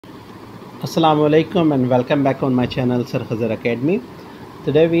Assalamu alaikum and welcome back on my channel Sirkhizaracademy.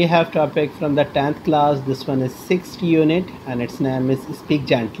 Today we have topic from the 10th class. This one is 6th unit and its name is Speak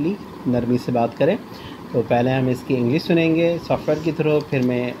Gently. नरमी से बात करें. तो पहले हम इसकी English सुनेंगे software की थ्रू, फिर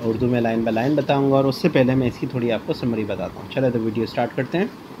मैं उर्दू में लाइन बाय लाइन बताऊंगा और उससे पहले मैं इसकी थोड़ी आपको समरी बताता हूँ. चलो तो वीडियो स्टार्ट करते हैं.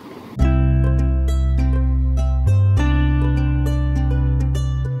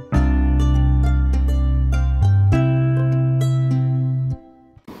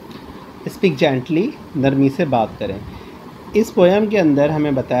 स्पीक जेंटली, नरमी से बात करें. इस पोएम के अंदर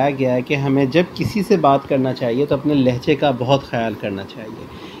हमें बताया गया है कि हमें जब किसी से बात करना चाहिए तो अपने लहजे का बहुत ख्याल करना चाहिए.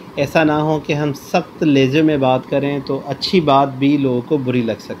 ऐसा ना हो कि हम सख्त लहजे में बात करें तो अच्छी बात भी लोगों को बुरी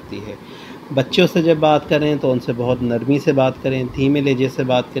लग सकती है. बच्चों से जब बात करें तो उनसे बहुत नरमी से बात करें, धीमे लहजे से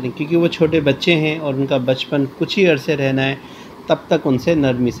बात करें, क्योंकि वो छोटे बच्चे हैं और उनका बचपन कुछ ही अरसे रहना है, तब तक उनसे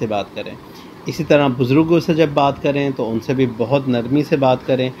नरमी से बात करें. इसी तरह बुज़ुर्गों से जब बात करें तो उनसे भी बहुत नरमी से बात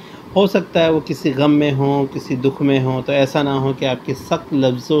करें. हो सकता है वो किसी गम में हों, किसी दुख में हों, तो ऐसा ना हो कि आपके सख्त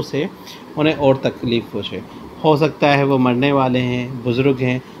लफ्ज़ों से उन्हें और तकलीफ़ पहुँचे. हो सकता है वो मरने वाले हैं, बुज़ुर्ग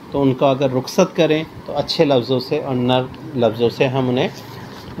हैं, तो उनको अगर रुखसत करें तो अच्छे लफ्ज़ों से और नर्म लफ्ज़ों से हम उन्हें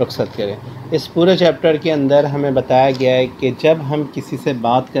रुखसत करें. इस पूरे चैप्टर के अंदर हमें बताया गया है कि जब हम किसी से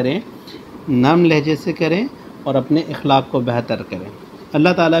बात करें नरम लहजे से करें और अपने अखलाक को बेहतर करें.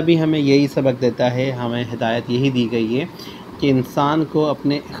 अल्लाह ताला भी हमें यही सबक देता है, हमें हिदायत यही दी गई है कि इंसान को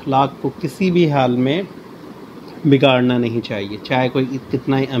अपने अखलाक को किसी भी हाल में बिगाड़ना नहीं चाहिए. चाहे कोई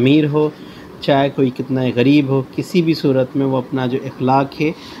कितना ही अमीर हो, चाहे कोई कितना ही गरीब हो, किसी भी सूरत में वो अपना जो अखलाक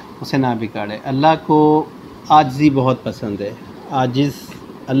है उसे ना बिगाड़े. अल्लाह को आजिज़ी बहुत पसंद है.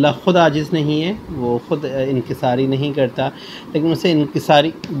 अल्लाह ख़ुद आजिज़ नहीं है, वो ख़ुद इनकिसारी नहीं करता, लेकिन उसे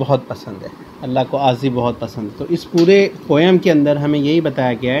इनकिसारी बहुत पसंद है. अल्लाह को आजिज़ी बहुत पसंद है. तो इस पूरे पोएम के अंदर हमें यही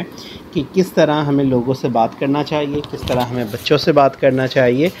बताया गया है कि किस तरह हमें लोगों से बात करना चाहिए, किस तरह हमें बच्चों से बात करना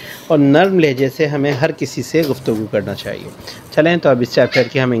चाहिए और नर्म लहजे से हमें हर किसी से गुफ्तगू करना चाहिए. चलें तो अब इस चैप्टर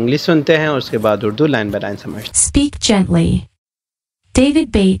की हम इंग्लिश सुनते हैं और उसके बाद उर्दू लाइन बाय लाइन समझते हैं. Speak gently.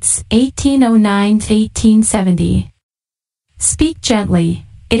 David Bates, 1809 to 1870. Speak gently,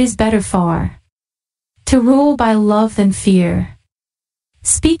 it is better far to rule by love than fear.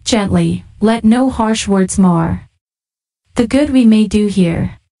 Speak gently, let no harsh words mar the good we may do here.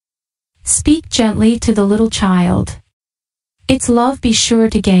 Speak gently to the little child, its love be sure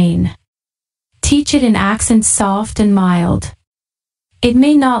to gain. Teach it in accents soft and mild, it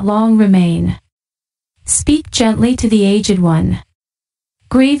may not long remain. Speak gently to the aged one,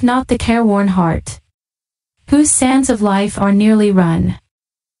 grieve not the careworn heart, whose sands of life are nearly run.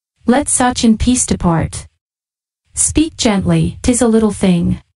 Let such in peace depart. Speak gently, 'tis a little thing,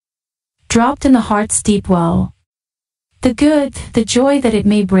 dropped in the heart's deep well. The good, the joy that it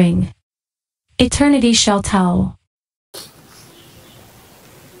may bring, eternity shall tell.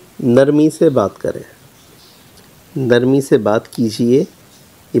 नरमी से बात करें. नरमी से बात कीजिए,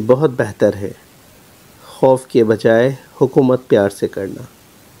 ये बहुत बेहतर है. खौफ के बजाय हुकूमत प्यार से करना.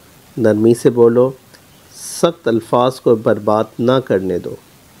 नरमी से बोलो, सख्त अल्फाज को बर्बाद ना करने दो.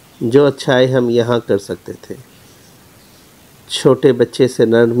 जो अच्छाई हम यहाँ कर सकते थे. छोटे बच्चे से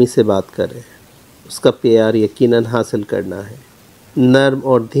नरमी से बात करें, उसका प्यार यकीनन हासिल करना है. नर्म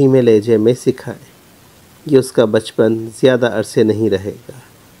और धीमे लहजे में सिखाएं, ये उसका बचपन ज़्यादा अरसे नहीं रहेगा.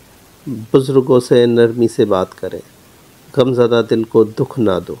 बुज़ुर्गों से नरमी से बात करें, गमज़दा दिल को दुख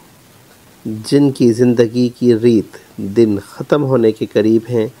ना दो. जिनकी ज़िंदगी की रीत दिन ख़त्म होने के करीब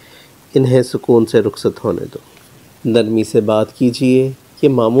हैं, इन्हें सुकून से रुखसत होने दो. नरमी से बात कीजिए, ये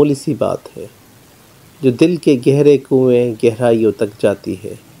मामूली सी बात है जो दिल के गहरे कुएं गहराइयों तक जाती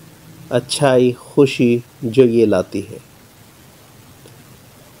है. अच्छाई खुशी जो ये लाती है.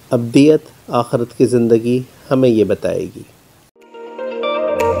 अब्दियत आखिरत की ज़िंदगी हमें ये बताएगी.